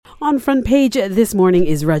On Frontpage this morning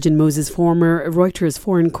is Rajan Moses, former Reuters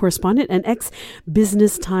foreign correspondent and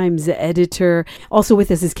ex-Business Times editor. Also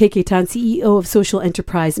with us is KK Tan, CEO of Social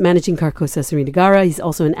Enterprise, Managing Carcosa Sri-Negara. He's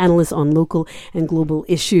also an analyst on local and global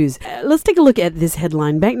issues. Let's take a look at this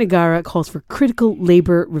headline. Bank Negara calls for critical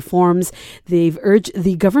labour reforms. They've urged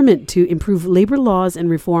the government to improve labour laws and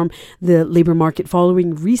reform the labour market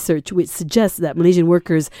following research which suggests that Malaysian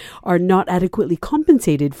workers are not adequately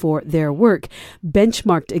compensated for their work.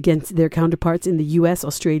 Benchmarked against their counterparts in the US,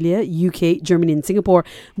 Australia, UK, Germany and Singapore,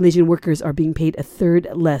 Malaysian workers are being paid a third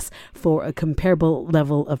less for a comparable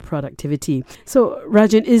level of productivity. So,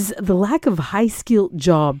 Rajan, is the lack of high-skilled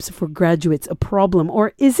jobs for graduates a problem,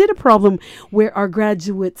 or is it a problem where our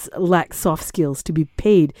graduates lack soft skills to be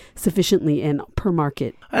paid sufficiently and per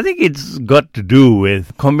market? I think it's got to do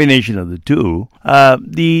with combination of the two.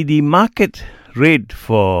 The market rate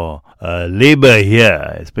for labour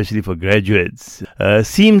here, especially for graduates,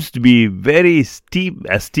 seems to be very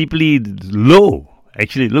steeply low.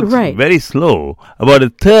 Actually, it looks very slow. About a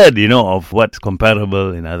third, of what's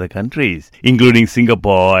comparable in other countries, including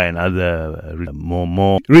Singapore and other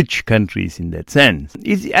more rich countries in that sense.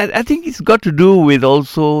 I think it's got to do with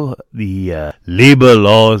also the labour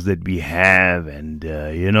laws that we have, and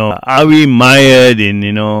are we mired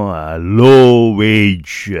in low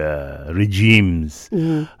wage regimes?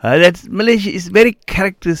 That's Malaysia is very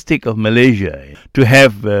characteristic of Malaysia to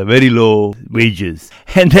have very low wages,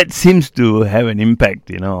 and that seems to have an impact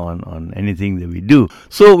on anything that we do.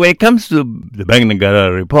 So when it comes to the Bank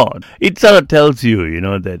Negara report, it sort of tells you,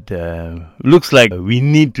 that looks like we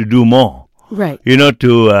need to do more. Right.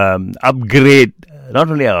 To upgrade not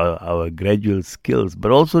only our graduate skills,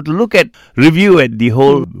 but also to review at the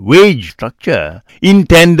whole wage structure in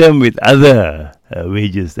tandem with other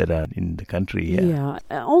wages that are in the country. Yeah.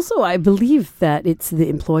 Also, I believe that it's the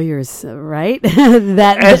employers, right?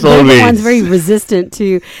 that As they're always. the ones very resistant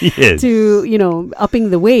to upping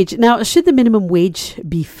the wage. Now, should the minimum wage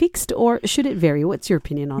be fixed or should it vary? What's your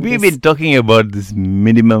opinion on this? We've been talking about this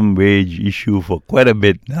minimum wage issue for quite a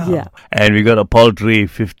bit now. Yeah. And we got a paltry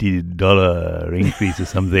 $50 increase or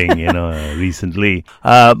something, recently.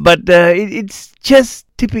 But it's just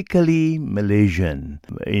typically Malaysian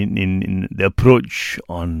in the approach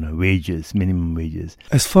on wages, minimum wages.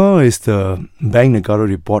 As far as the Bank Negara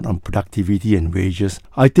report on productivity and wages,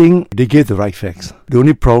 I think they gave the right facts. The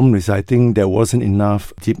only problem is I think there wasn't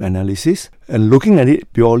enough deep analysis. And looking at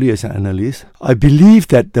it purely as an analyst, I believe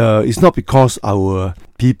that it's not because our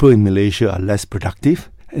people in Malaysia are less productive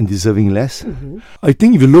and deserving less. Mm-hmm. I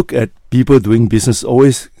think if you look at people doing business,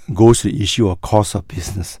 always goes to the issue of cost of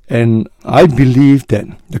business. And I believe that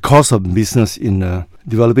the cost of business in a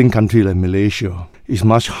developing country like Malaysia is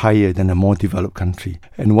much higher than a more developed country.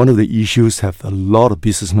 And one of the issues have a lot of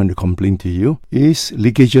businessmen to complain to you is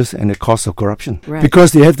leakages and the cost of corruption. Right.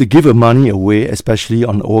 Because they have to give money away, especially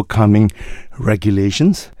on overcoming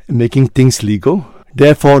regulations, making things legal.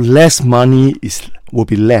 Therefore, less money will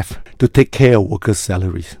be left to take care of workers'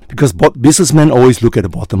 salaries. Because businessmen always look at the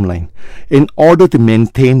bottom line. In order to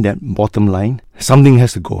maintain that bottom line, something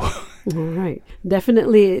has to go. All right.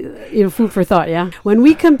 Definitely, food for thought, yeah? When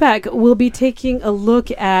we come back, we'll be taking a look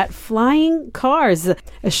at flying cars,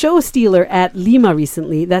 a show stealer at Lima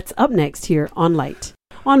recently. That's up next here on Lite.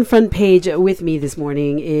 On Frontpage with me this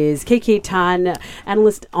morning is KK Tan,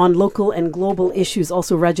 analyst on local and global issues.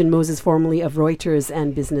 Also Rajan Moses, formerly of Reuters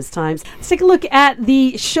and Business Times. Let's take a look at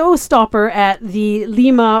the showstopper at the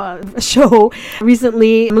Lima show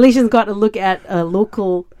recently. Malaysians got a look at a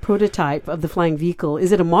local prototype of the flying vehicle.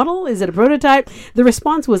 Is it a model? Is it a prototype? The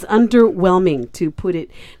response was underwhelming, to put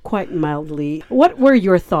it quite mildly. What were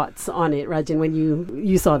your thoughts on it, Rajan, when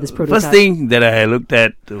you saw this prototype? First thing that I looked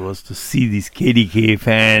at was to see these KDK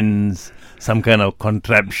fans, some kind of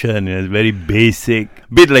contraption, very basic,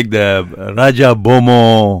 bit like the Raja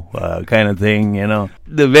Bomo kind of thing,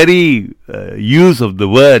 The very use of the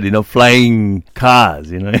word, flying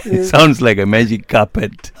cars, it sounds like a magic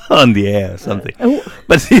carpet on the air or something.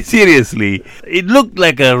 But seriously, it looked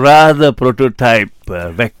like a rather prototype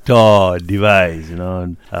vector device,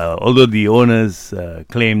 although the owners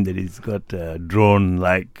claim that it's got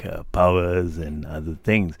drone-like powers and other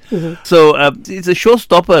things. Mm-hmm. So it's a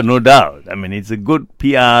showstopper, no doubt. I mean, it's a good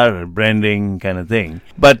PR, branding kind of thing.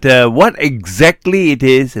 But what exactly it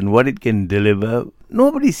is and what it can deliver,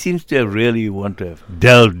 nobody seems to have really want to have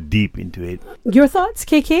delved deep into it. Your thoughts,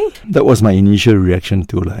 KK? That was my initial reaction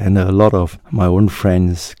to it, and a lot of my own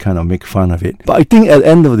friends kind of make fun of it. But I think at the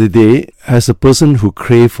end of the day, as a person who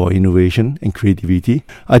craves for innovation and creativity,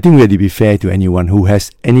 I think we have to be fair to anyone who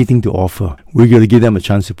has anything to offer. We're going to give them a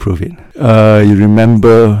chance to prove it. You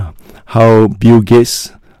remember how Bill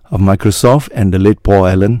Gates of Microsoft and the late Paul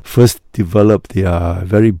Allen first developed their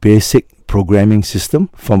very basic programming system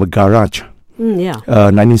from a garage.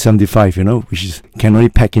 1975, which can only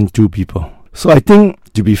pack in 2 people. So I think,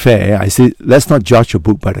 to be fair, I say let's not judge a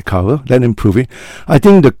book by the cover. Let them prove it. I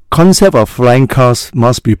think the concept of flying cars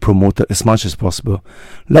must be promoted as much as possible.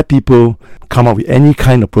 Let people come up with any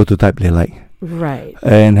kind of prototype they like. Right.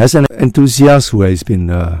 And as an enthusiast who has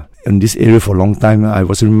been in this area for a long time, I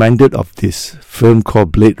was reminded of this film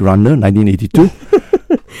called Blade Runner, 1982.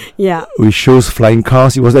 Yeah. Which shows flying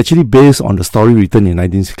cars. It was actually based on the story written in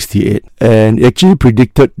 1968. And it actually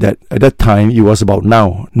predicted that at that time, it was about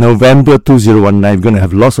now, November 2019, we're going to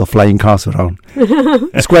have lots of flying cars around.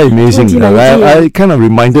 It's quite amazing. I kind of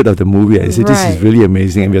reminded of the movie. I said, this is really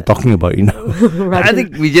amazing, and we're talking about it now. Right. I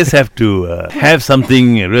think we just have to have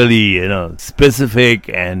something really, specific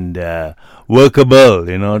and workable,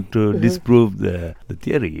 to disprove the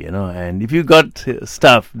theory, and if you got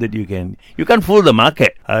stuff that you can't fool the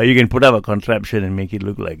market. You can put up a contraption and make it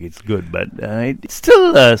look like it's good, but it's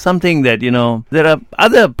still something that, there are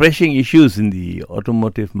other pressing issues in the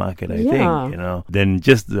automotive market, I think, than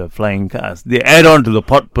just the flying cars. They add on to the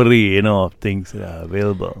potpourri, of things that are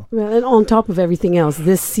available. Well, and on top of everything else,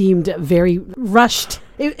 this seemed very rushed.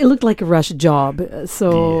 It looked like a rush job,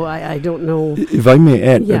 so I don't know. If I may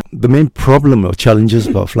add, the main problem or challenges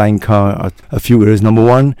about flying car are a few areas. Number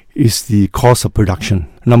one is the cost of production.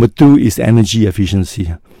 Number two is energy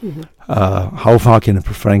efficiency. Mm-hmm. How far can a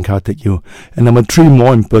flying car take you? And number three,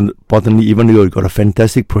 more importantly, even though you've got a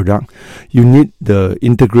fantastic product, you need the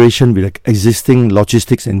integration with existing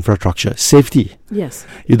logistics infrastructure. Safety. Yes.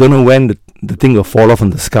 You don't know when the thing will fall off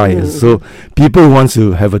from the sky. Mm-hmm. So people who want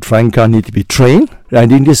to have a flying car need to be trained. I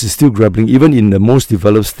think this is still grappling. Even in the most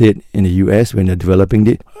developed state in the US, when they're developing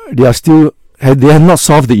it, they have not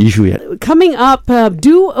solved the issue yet. Coming up,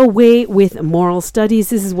 do away with moral studies.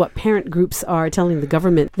 This is what parent groups are telling the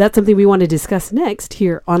government. That's something we want to discuss next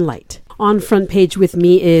here on Lite. On front page with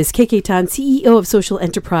me is KK Tan, CEO of Social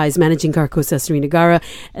Enterprise, Managing Carcosa Srinagara,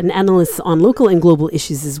 an analyst on local and global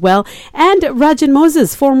issues as well, and Rajan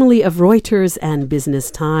Moses, formerly of Reuters and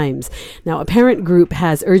Business Times. Now, a parent group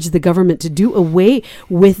has urged the government to do away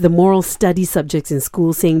with the moral study subjects in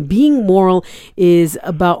schools, saying being moral is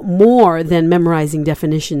about more than memorizing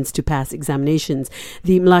definitions to pass examinations.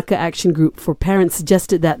 The Malacca Action Group for Parents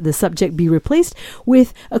suggested that the subject be replaced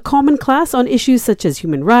with a common class on issues such as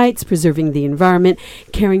human rights, preserving the environment,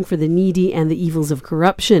 caring for the needy, and the evils of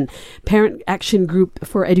corruption. Parent Action Group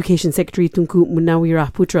for Education Secretary Tunku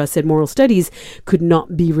Munawirah Putra said moral studies could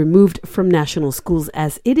not be removed from national schools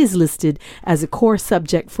as it is listed as a core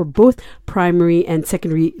subject for both primary and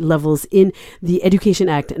secondary levels in the Education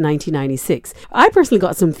Act 1996. I personally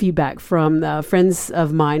got some feedback from friends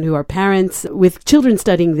of mine who are parents with children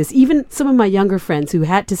studying this, even some of my younger friends who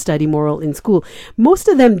had to study moral in school. Most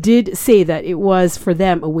of them did say that it was for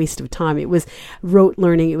them a waste of time. It was rote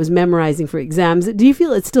learning. It was memorizing for exams. Do you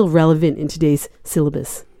feel it's still relevant in today's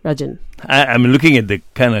syllabus, Rajan? I'm looking at the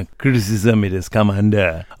kind of criticism it has come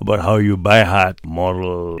under about how you by heart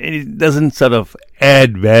moral. It doesn't sort of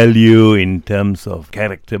add value in terms of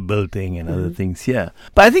character building and other things here.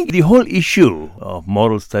 But I think the whole issue of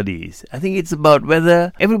moral studies, I think it's about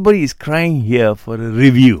whether everybody is crying here for a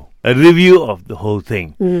review of the whole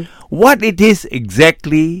thing. What it is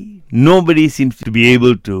exactly, nobody seems to be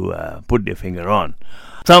able to put their finger on.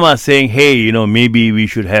 Some are saying, hey, maybe we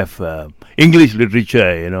should have English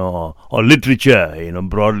literature, or literature,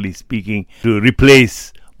 broadly speaking, to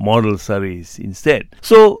replace moral studies instead.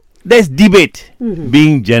 So there's debate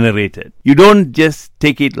being generated. You don't just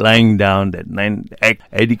take it lying down that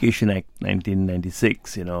Education Act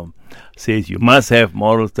 1996, says you must have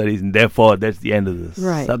moral studies, and therefore that's the end of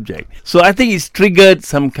the subject. So I think it's triggered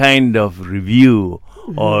some kind of review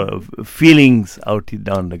or feelings out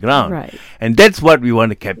down the ground. Right. And that's what we want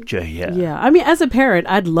to capture here. Yeah. I mean, as a parent,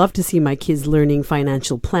 I'd love to see my kids learning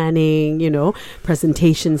financial planning,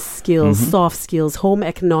 presentation skills, soft skills, home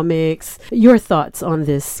economics. Your thoughts on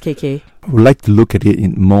this, KK? I would like to look at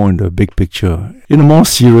it more in the big picture, in a more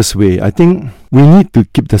serious way. I think we need to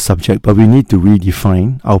keep the subject, but we need to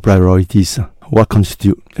redefine our priorities. What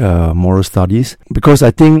constitute moral studies? Because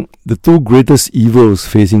I think the two greatest evils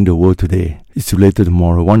facing the world today is related to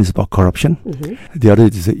moral. One is about corruption. The other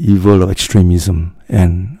is the evil of extremism,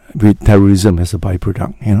 and with terrorism as a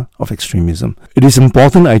byproduct, of extremism. It is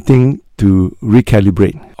important, I think, to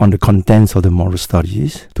recalibrate on the contents of the moral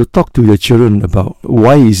studies, to talk to your children about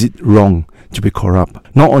why is it wrong to be corrupt.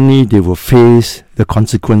 Not only they will face the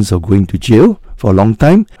consequence of going to jail for a long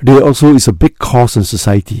time, they also is a big cost in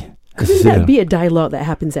society. Couldn't that be a dialogue that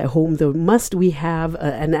happens at home, though? Must we have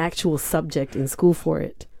an actual subject in school for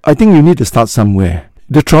it? I think you need to start somewhere.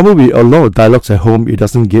 The trouble with a lot of dialogues at home, it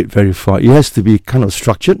doesn't get very far. It has to be kind of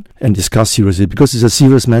structured and discussed seriously because it's a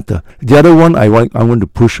serious matter. The other one I want to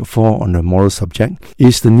push for on the moral subject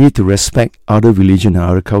is the need to respect other religion and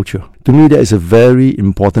other culture. To me, that is a very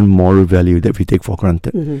important moral value that we take for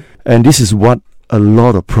granted. Mm-hmm. And this is what a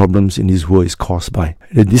lot of problems in this world is caused by.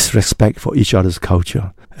 The disrespect for each other's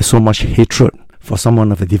culture. There's so much hatred for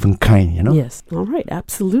someone of a different kind, you know? Yes. All right.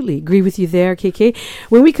 Absolutely. Agree with you there, KK.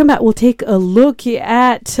 When we come back, we'll take a look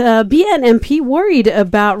at BN MP worried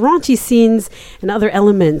about raunchy scenes and other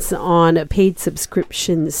elements on paid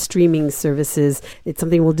subscription streaming services. It's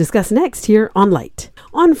something we'll discuss next here on Lite.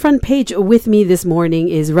 On Frontpage with me this morning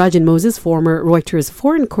is Rajan Moses, former Reuters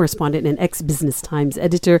foreign correspondent and ex-Business Times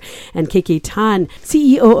editor, and KK Tan,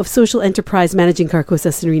 CEO of Social Enterprise Managing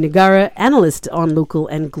Carcosa Sri-Negara, analyst on local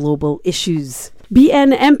and global issues.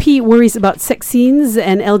 BN MP worries about sex scenes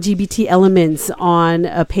and LGBT elements on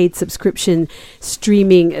a paid subscription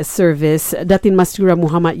streaming service. Datin Mastura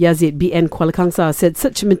Muhammad Yazid, BN Kuala Kangsar, said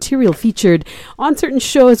such material featured on certain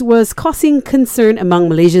shows was causing concern among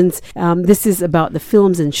Malaysians. This is about the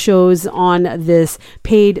films and shows on this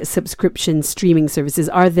paid subscription streaming services.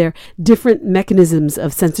 Are there different mechanisms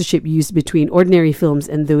of censorship used between ordinary films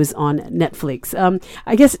and those on Netflix?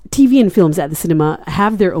 I guess TV and films at the cinema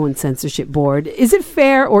have their own censorship board. Is it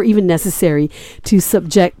fair or even necessary to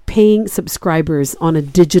subject paying subscribers on a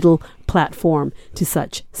digital platform to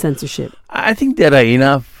such censorship? I think there are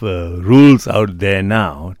enough rules out there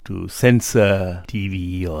now to censor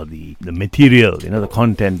TV or the material, the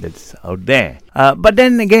content that's out there. But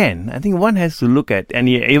then again, I think one has to look at, and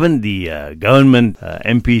even the government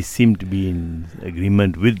MPs seem to be in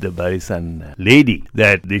agreement with the Barisan lady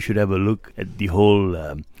that they should have a look at the whole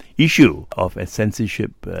issue of a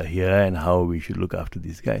censorship here and how we should look after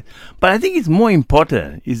these guys. But I think it's more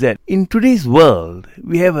important is that in today's world,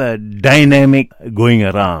 we have a dynamic going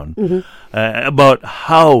around about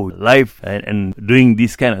how life and doing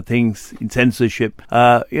these kind of things in censorship,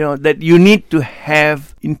 that you need to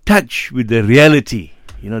have in touch with the reality,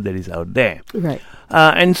 that is out there. Right.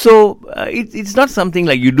 And so it's not something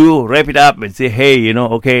like you do, wrap it up and say, hey,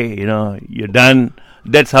 okay, you're done.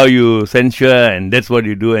 That's how you censure and that's what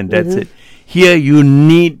you do and that's it. Here you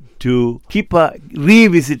need to keep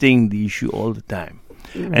revisiting the issue all the time.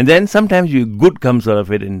 And then sometimes good comes out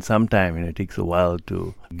of it, and sometimes it takes a while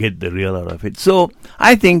to get the real out of it. So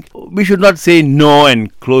I think we should not say no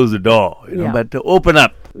and close the door, but to open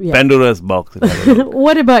up Pandora's box.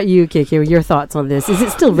 What about you, KK? Your thoughts on this? Is it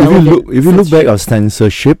still relevant? If you look back at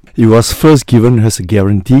censorship, it was first given as a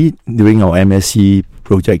guarantee during our MSc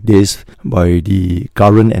project days by the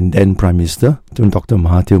current and then Prime Minister, Dr.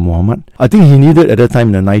 Mahathir Mohamad. I think he needed at that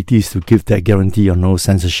time in the 90s to give that guarantee on no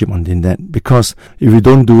censorship on the internet, because if you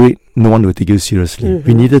don't do it, no one will take you seriously.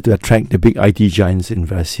 We needed to attract the big IT giants to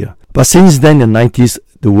invest here. But since then, in the 90s,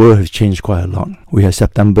 the world has changed quite a lot. We have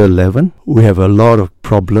September 11. We have a lot of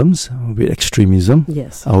problems with extremism.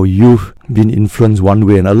 Yes. Our youth been influenced one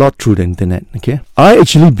way and a lot through the internet. Okay. I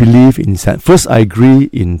actually believe in first, I agree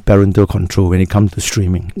in parental control when it comes to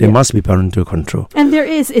streaming. There must be parental control. And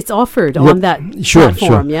it's offered on that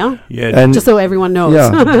platform, Yeah. And just so everyone knows.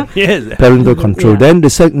 Yeah. Yes. Parental control. Then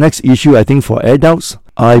the next issue, I think for adults,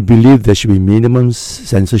 I believe there should be minimum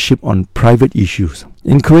censorship on private issues,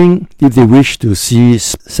 including if they wish to see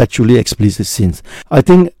sexually explicit scenes. I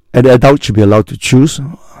think an adult should be allowed to choose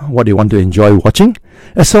what they want to enjoy watching,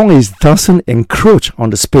 as long as it doesn't encroach on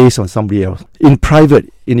the space of somebody else, in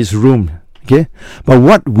private, in his room. Okay? But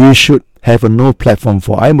what we should have a no platform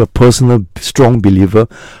for, I'm a personal strong believer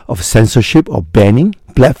of censorship or banning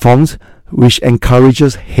platforms which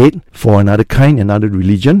encourages hate for another kind, another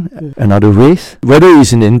religion, another race. Whether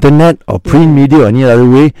it's in the internet or print media or any other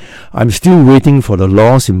way, I'm still waiting for the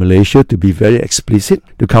laws in Malaysia to be very explicit,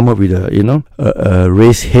 to come up with a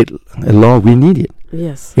race hate law. We need it.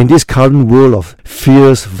 Yes. In this current world of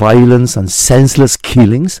fierce violence and senseless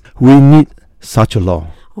killings, we need such a law.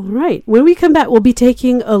 All right. When we come back, we'll be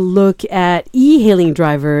taking a look at e-hailing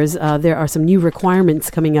drivers. There are some new requirements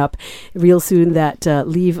coming up real soon that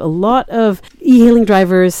leave a lot of e-hailing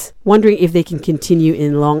drivers wondering if they can continue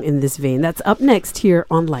in this vein. That's up next here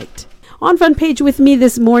on Lite. On Frontpage with me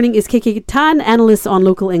this morning is KK Tan, analyst on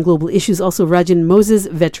local and global issues. Also Rajan Moses,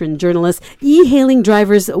 veteran journalist. E-hailing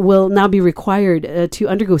drivers will now be required to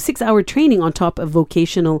undergo 6-hour training on top of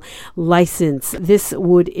vocational license. This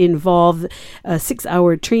would involve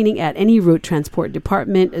 6-hour training at any road transport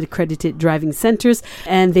department, accredited driving centers,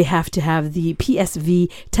 and they have to have the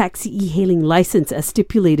PSV taxi e-hailing license as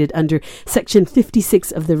stipulated under Section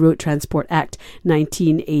 56 of the Road Transport Act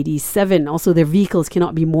 1987. Also, their vehicles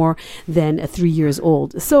cannot be more than 3 years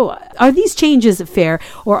old. So are these changes fair,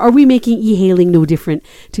 or are we making e-hailing no different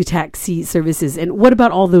to taxi services? And what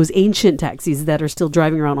about all those ancient taxis that are still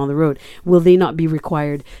driving around on the road? Will they not be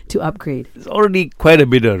required to upgrade? There's already quite a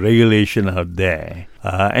bit of regulation out there.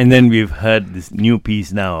 And then we've heard this new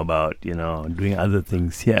piece now about, doing other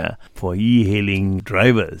things here for e-hailing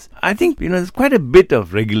drivers. I think, there's quite a bit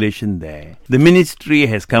of regulation there. The ministry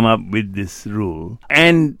has come up with this rule,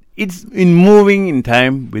 and it's in moving in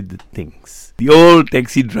time with the things. The old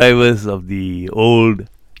taxi drivers of the old,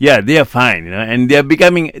 they are fine, and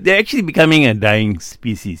they're actually becoming a dying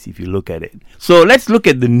species if you look at it. So let's look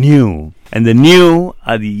at the new. And the new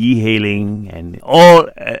are the e-hailing and all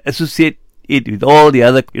associate it with all the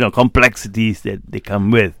other complexities that they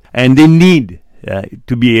come with, and they need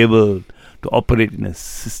to be able to operate in a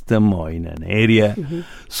system or in an area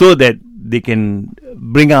so that they can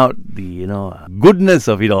bring out the goodness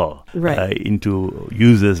of it all into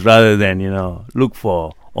users, rather than look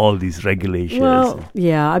for all these regulations. Well,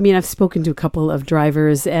 yeah, I mean, I've spoken to a couple of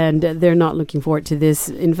drivers and they're not looking forward to this.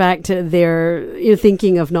 In fact, they're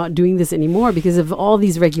thinking of not doing this anymore because of all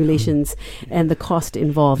these regulations and the cost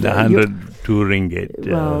involved. The 102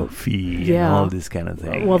 ringgit fee and all this kind of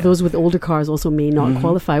thing. Well, those with older cars also may not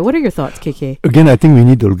qualify. What are your thoughts, KK? Again, I think we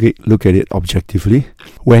need to look at it objectively.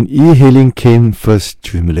 When e-hailing came first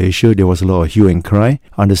to Malaysia, there was a lot of hue and cry,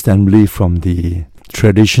 understandably from the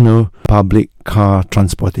traditional public car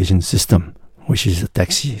transportation system, which is the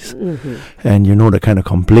taxis. And the kind of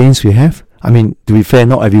complaints we have. I mean, to be fair,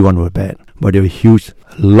 not everyone were bad, but there were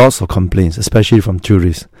lots of complaints, especially from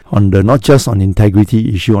tourists, on the not just on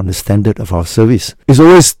integrity issue, on the standard of our service. It's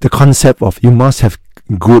always the concept of you must have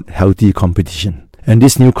good, healthy competition. And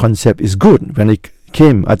this new concept is good when it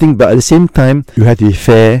came, I think, but at the same time, you had to be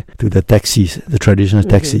fair to the taxis, the traditional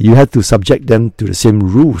taxi. You had to subject them to the same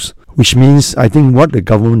rules, which means I think what the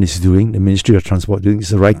government is doing, the Ministry of Transport doing, is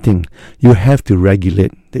the right thing. You have to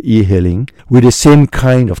regulate the e-hailing with the same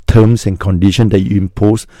kind of terms and conditions that you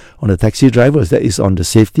impose on the taxi drivers. That is on the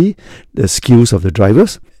safety, the skills of the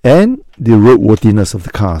drivers, and the roadworthiness of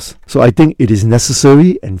the cars. So I think it is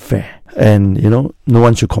necessary and fair. And, no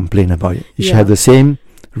one should complain about it. You should have the same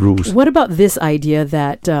rules. What about this idea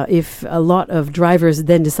that if a lot of drivers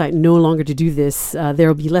then decide no longer to do this, there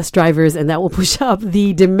will be less drivers and that will push up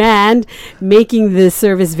the demand, making the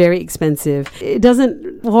service very expensive? It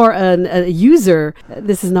doesn't, for a user,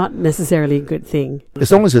 this is not necessarily a good thing.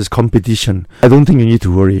 As long as there's competition, I don't think you need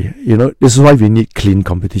to worry. This is why we need clean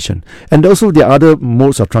competition. And also the other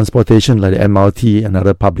modes of transportation like the MRT and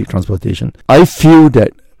other public transportation. I feel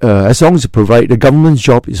that as long as the government's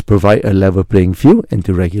job is provide a level playing field and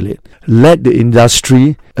to regulate. Let the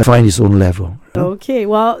industry find its own level. Okay,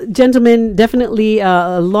 well, gentlemen, definitely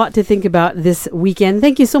a lot to think about this weekend.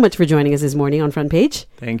 Thank you so much for joining us this morning on Front Page.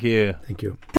 Thank you. Thank you.